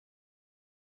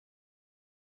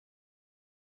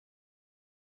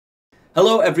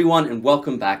Hello everyone and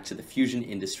welcome back to the Fusion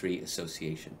Industry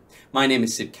Association. My name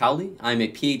is Cyd Cowley. I'm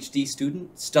a PhD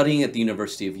student studying at the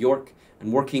University of York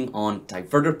and working on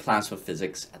diverter plasma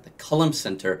physics at the Cullum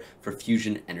Center for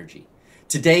Fusion Energy.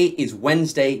 Today is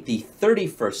Wednesday, the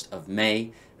 31st of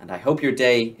May, and I hope your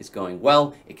day is going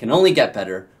well. It can only get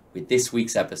better with this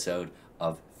week's episode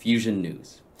of Fusion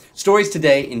News. Stories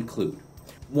today include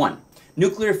 1.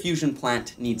 Nuclear fusion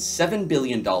plant needs $7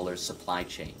 billion supply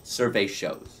chain, survey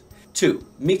shows. 2.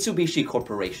 Mitsubishi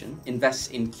Corporation invests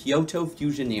in Kyoto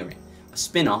Fusioneering, a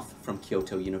spin-off from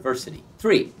Kyoto University.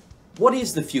 3. What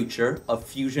is the future of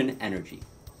fusion energy?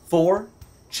 4.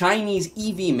 Chinese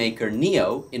EV maker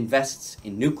NIO invests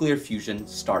in nuclear fusion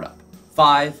startup.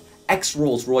 5.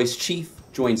 Ex-Rolls-Royce chief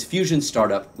joins fusion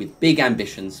startup with big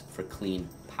ambitions for clean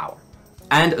power.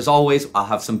 And as always, I'll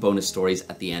have some bonus stories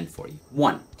at the end for you.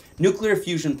 1. Nuclear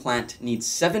fusion plant needs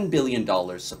 $7 billion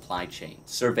supply chain,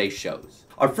 survey shows.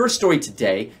 Our first story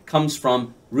today comes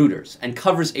from Reuters and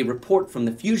covers a report from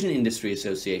the Fusion Industry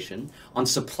Association on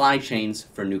supply chains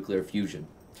for nuclear fusion.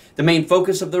 The main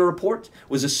focus of the report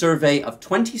was a survey of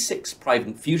 26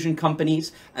 private fusion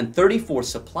companies and 34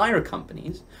 supplier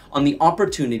companies on the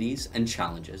opportunities and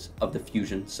challenges of the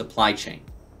fusion supply chain.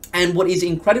 And what is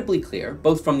incredibly clear,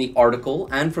 both from the article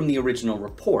and from the original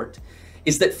report,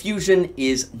 is that fusion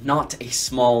is not a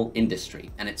small industry,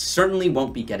 and it certainly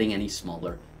won't be getting any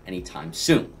smaller anytime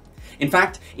soon. In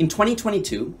fact, in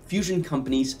 2022, fusion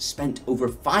companies spent over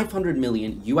 $500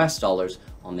 million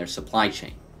on their supply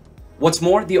chain. What's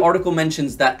more, the article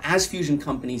mentions that as fusion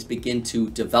companies begin to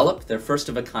develop their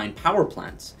first-of-a-kind power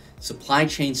plants, supply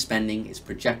chain spending is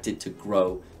projected to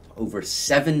grow to over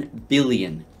 $7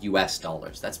 billion.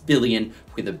 That's billion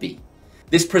with a B.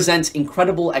 This presents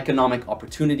incredible economic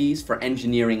opportunities for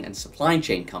engineering and supply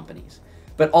chain companies,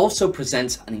 but also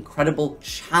presents an incredible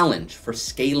challenge for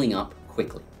scaling up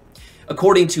quickly.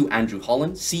 According to Andrew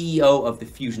Holland, CEO of the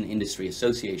Fusion Industry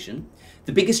Association,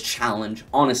 the biggest challenge,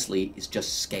 honestly, is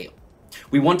just scale.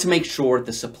 We want to make sure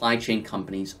the supply chain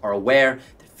companies are aware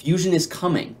that fusion is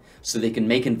coming so they can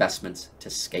make investments to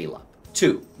scale up.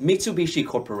 2. Mitsubishi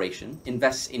Corporation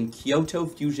invests in Kyoto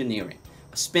Fusioneering,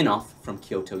 a spin-off from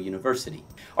Kyoto University.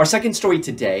 Our second story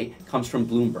today comes from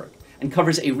Bloomberg and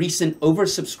covers a recent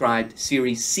oversubscribed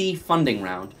Series C funding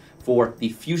round for the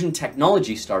fusion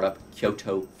technology startup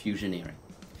Kyoto Fusioneering.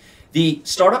 The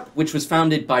startup, which was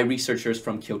founded by researchers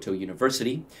from Kyoto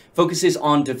University, focuses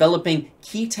on developing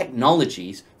key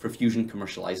technologies for fusion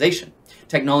commercialization.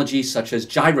 Technologies such as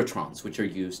gyrotrons, which are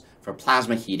used for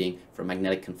plasma heating for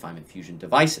magnetic confinement fusion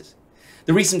devices.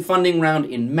 The recent funding round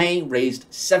in May raised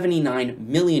 $79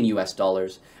 million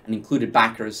and included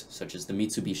backers such as the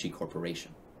Mitsubishi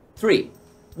Corporation. 3.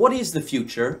 What is the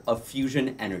future of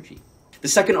fusion energy? The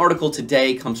second article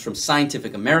today comes from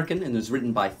Scientific American and was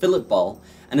written by Philip Ball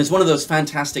and is one of those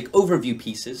fantastic overview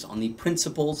pieces on the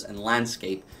principles and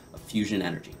landscape of fusion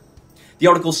energy. The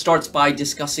article starts by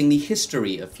discussing the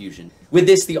history of fusion. With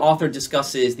this, the author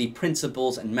discusses the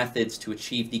principles and methods to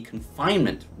achieve the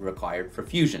confinement required for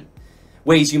fusion.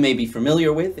 Ways you may be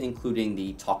familiar with, including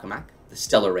the tokamak, the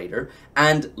stellarator,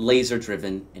 and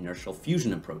laser-driven inertial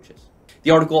fusion approaches.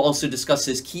 The article also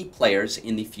discusses key players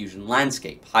in the fusion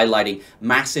landscape, highlighting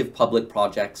massive public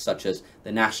projects such as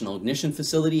the National Ignition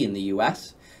Facility in the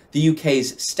US, the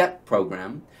UK's STEP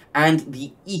program, and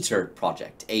the ITER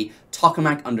project, a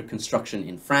tokamak under construction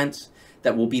in France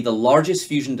that will be the largest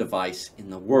fusion device in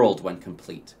the world when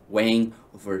complete, weighing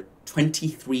over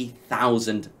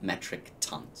 23,000 metric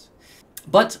tons.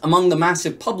 But among the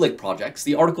massive public projects,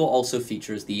 the article also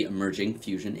features the emerging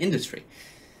fusion industry,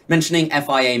 mentioning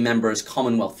FIA members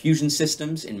Commonwealth Fusion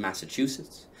Systems in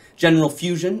Massachusetts, General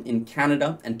Fusion in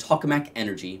Canada, and Tokamak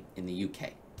Energy in the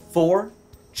UK. 4.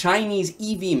 Chinese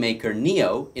EV maker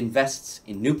NIO invests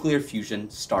in nuclear fusion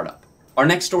startup. Our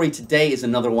next story today is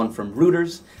another one from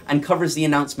Reuters and covers the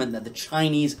announcement that the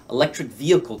Chinese electric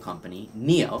vehicle company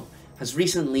NIO has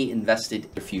recently invested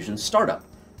in a fusion startup,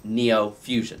 NIO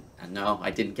Fusion. And no, I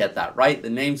didn't get that right. The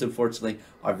names, unfortunately,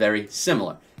 are very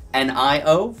similar.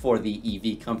 NIO for the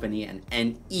EV company and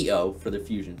NEO for the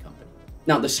fusion company.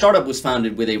 Now, the startup was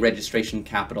founded with a registration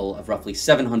capital of roughly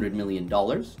 $700 million,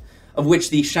 of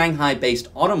which the Shanghai-based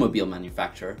automobile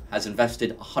manufacturer has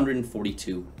invested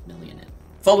 $142 million in.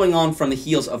 Following on from the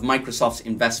heels of Microsoft's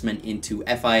investment into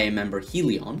FIA member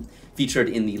Helion, featured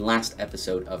in the last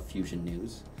episode of Fusion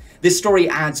News, this story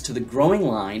adds to the growing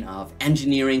line of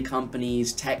engineering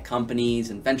companies, tech companies,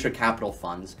 and venture capital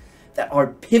funds that are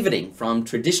pivoting from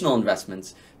traditional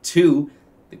investments to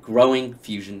the growing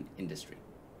fusion industry.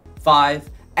 5.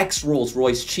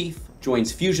 Ex-Rolls-Royce chief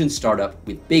joins fusion startup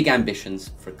with big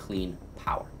ambitions for clean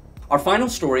power. Our final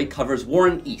story covers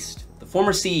Warren East, the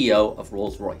former CEO of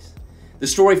Rolls-Royce. The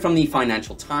story from the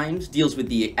Financial Times deals with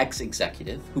the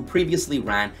ex-executive who previously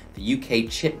ran the UK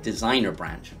chip designer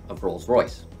branch of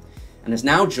Rolls-Royce and has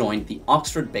now joined the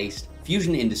Oxford-based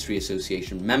Fusion Industry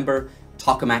Association member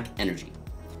Tokamak Energy.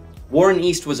 Warren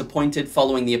East was appointed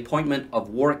following the appointment of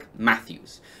Warwick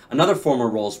Matthews, another former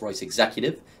Rolls-Royce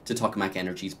executive, to Tokamak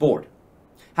Energy's board.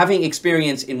 Having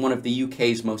experience in one of the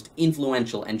UK's most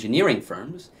influential engineering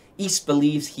firms, East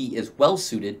believes he is well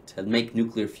suited to make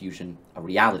nuclear fusion a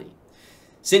reality.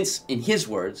 Since, in his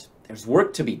words, there's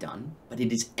work to be done, but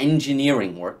it is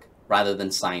engineering work rather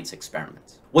than science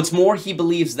experiments. What's more, he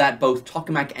believes that both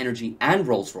Tokamak Energy and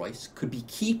Rolls-Royce could be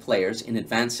key players in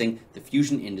advancing the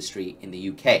fusion industry in the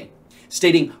UK,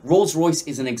 stating Rolls-Royce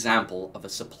is an example of a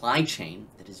supply chain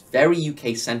that is very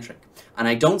UK-centric, and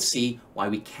I don't see why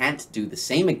we can't do the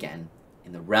same again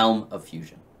in the realm of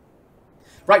fusion.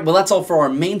 Right, well, that's all for our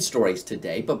main stories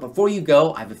today, but before you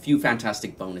go, I have a few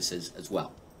fantastic bonuses as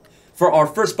well. For our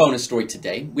first bonus story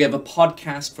today, we have a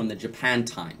podcast from the Japan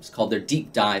Times called their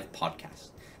Deep Dive Podcast.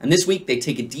 And this week, they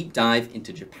take a deep dive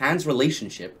into Japan's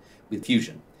relationship with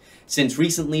fusion. Since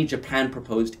recently, Japan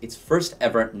proposed its first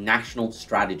ever national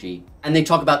strategy, and they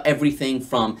talk about everything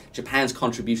from Japan's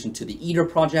contribution to the ITER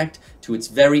project to its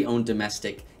very own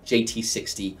domestic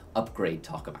JT60 upgrade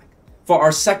tokamak. For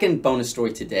our second bonus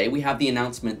story today, we have the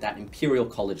announcement that Imperial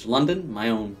College London, my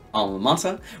own alma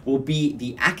mater, will be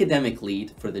the academic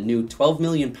lead for the new £12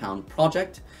 million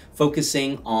project,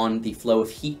 focusing on the flow of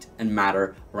heat and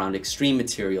matter around extreme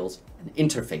materials and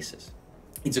interfaces.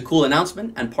 It's a cool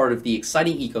announcement and part of the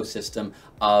exciting ecosystem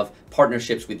of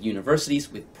partnerships with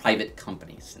universities with private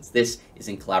companies, since this is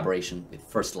in collaboration with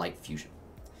First Light Fusion.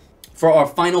 For our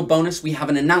final bonus, we have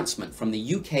an announcement from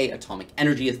the UK Atomic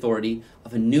Energy Authority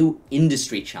of a new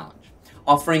industry challenge,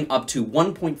 offering up to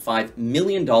 $1.5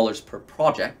 million per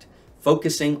project,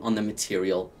 focusing on the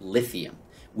material lithium,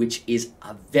 which is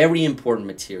a very important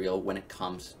material when it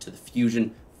comes to the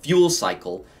fusion fuel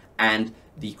cycle and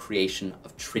the creation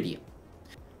of tritium.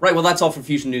 Right, well, that's all for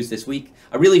Fusion News this week.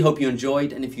 I really hope you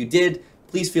enjoyed, and if you did,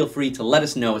 please feel free to let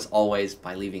us know as always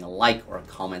by leaving a like or a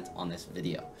comment on this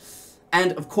video.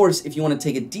 And of course, if you want to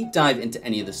take a deep dive into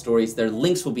any of the stories, their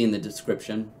links will be in the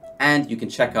description, and you can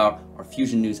check out our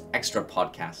Fusion News Extra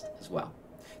podcast as well.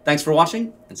 Thanks for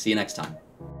watching, and see you next time.